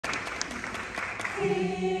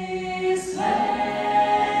This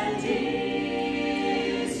land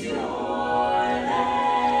is your land.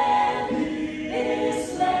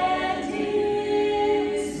 This land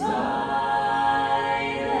is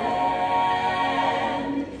my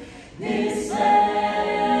land. This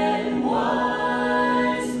land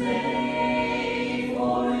was made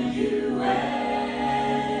for you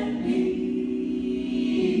and me.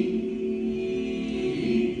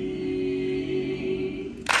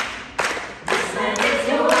 This land is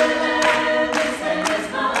your land. This land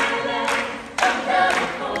is my land. From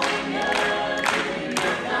California to New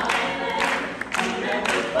York Island, from the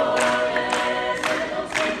redwood forest to the Gulf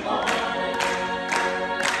Stream water.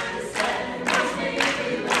 This land was made for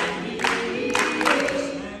you and me.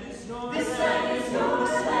 This land is your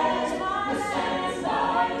land. This land is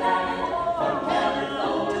my land. From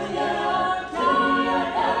California to New York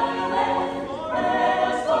Island, from the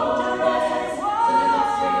redwood forest to the Gulf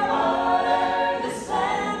Stream water. This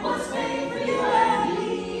land was made for you and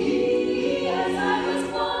me. As I was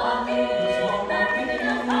walking that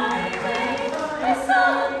criminal highway, I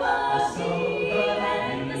saw above me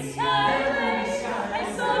and in the skyway. I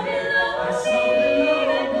saw below me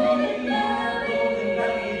that golden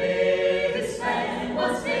valley. This land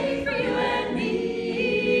was made for you and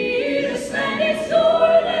me. This land is your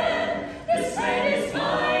land. This land is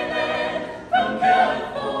my land. From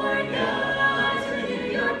California to New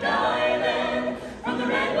York Island, from the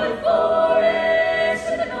redwood forest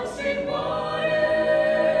to the Gulf Stream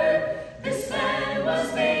water. This land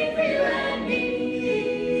was made for you and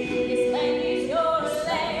me. This land is your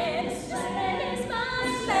land. This land is my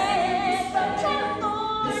land. From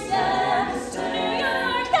California to New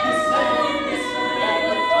York Island, this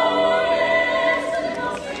redwood forest to the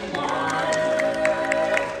Gulf Stream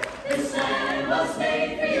water. This land was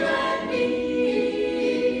made for you and me.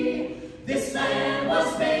 This land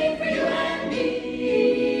was made for you and me.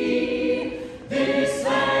 This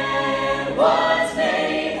land was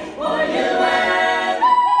made for you and me.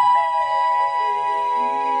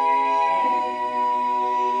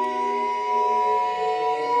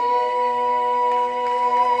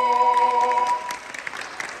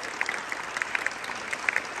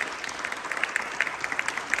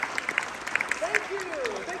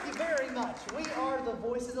 Thank you very much. We are the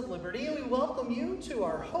Voices of Liberty, and we welcome you to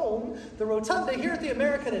our home, the Rotunda, here at the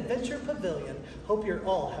American Adventure Pavilion. Hope you're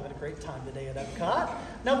all having a great time today at Epcot.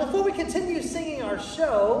 Now, before we continue singing our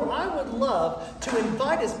show, I would love to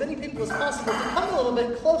invite as many people as possible to come a little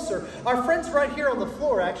bit closer. Our friends right here on the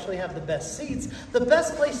floor actually have the best seats. The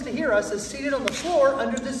best place to hear us is seated on the floor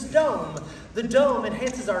under this dome. The dome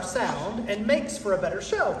enhances our sound and makes for a better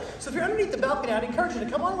show. So if you're underneath the balcony, I'd encourage you to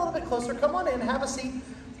come on a little bit closer. Come on in, have a seat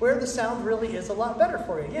where the sound really is a lot better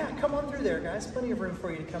for you. Yeah, come on through there, guys. Plenty of room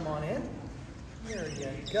for you to come on in. There you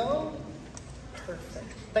go.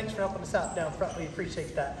 Perfect. Thanks for helping us out down front. We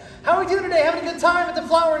appreciate that. How are we doing today? Having a good time at the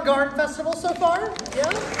Flower and Garden Festival so far? Yeah?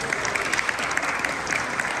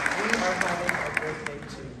 We are having a great day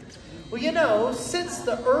too. Well, you know, since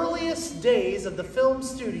the earliest days of the film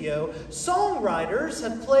studio, songwriters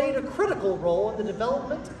have played a critical role in the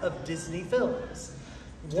development of Disney films.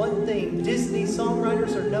 One thing Disney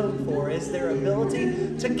songwriters are known for is their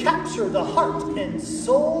ability to capture the heart and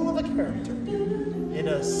soul of a character in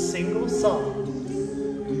a single song.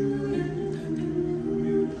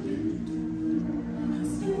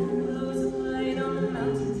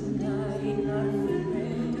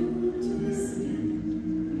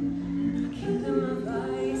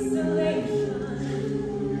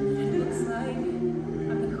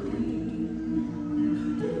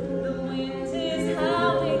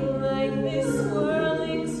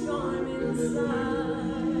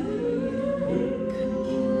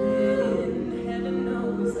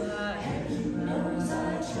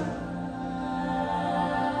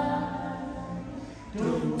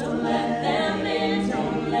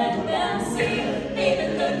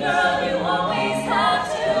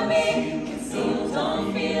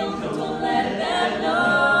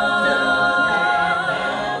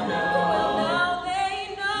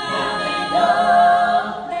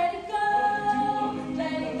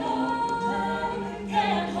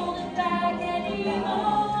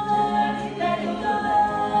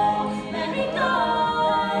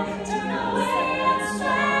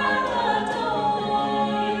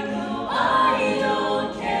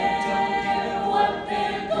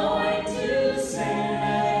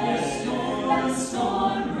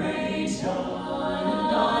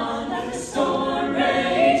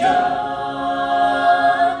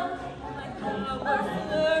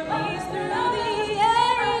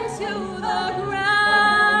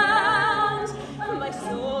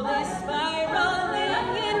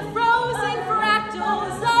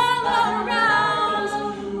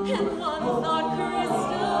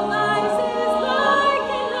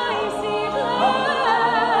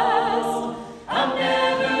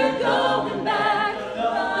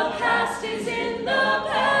 past is in the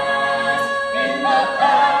past, in the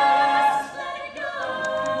past. Let it go,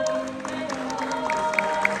 let it go.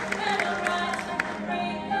 And arise from the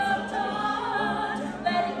break of dawn.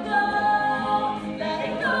 Let it go, let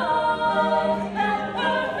it go. That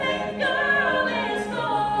perfect girl is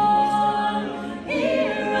gone.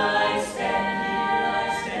 Here I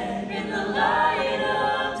stand in the light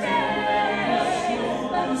of day.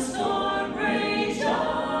 Let the storm rage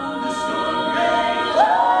on. The storm rage on.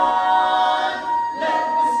 Let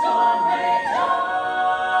the storm rage on.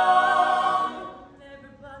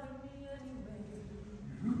 Never bother me anyway.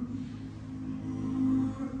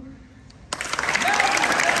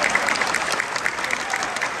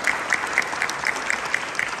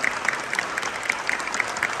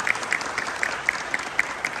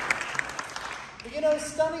 You know,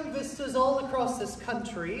 stunning vistas all across this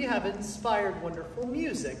country have inspired wonderful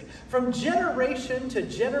music. From generation to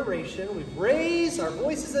generation, we've raised our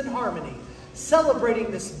voices in harmony,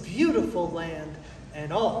 celebrating this beautiful land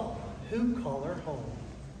and all who call her home.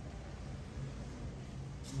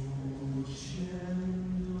 Oh,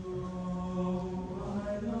 Shenandoah.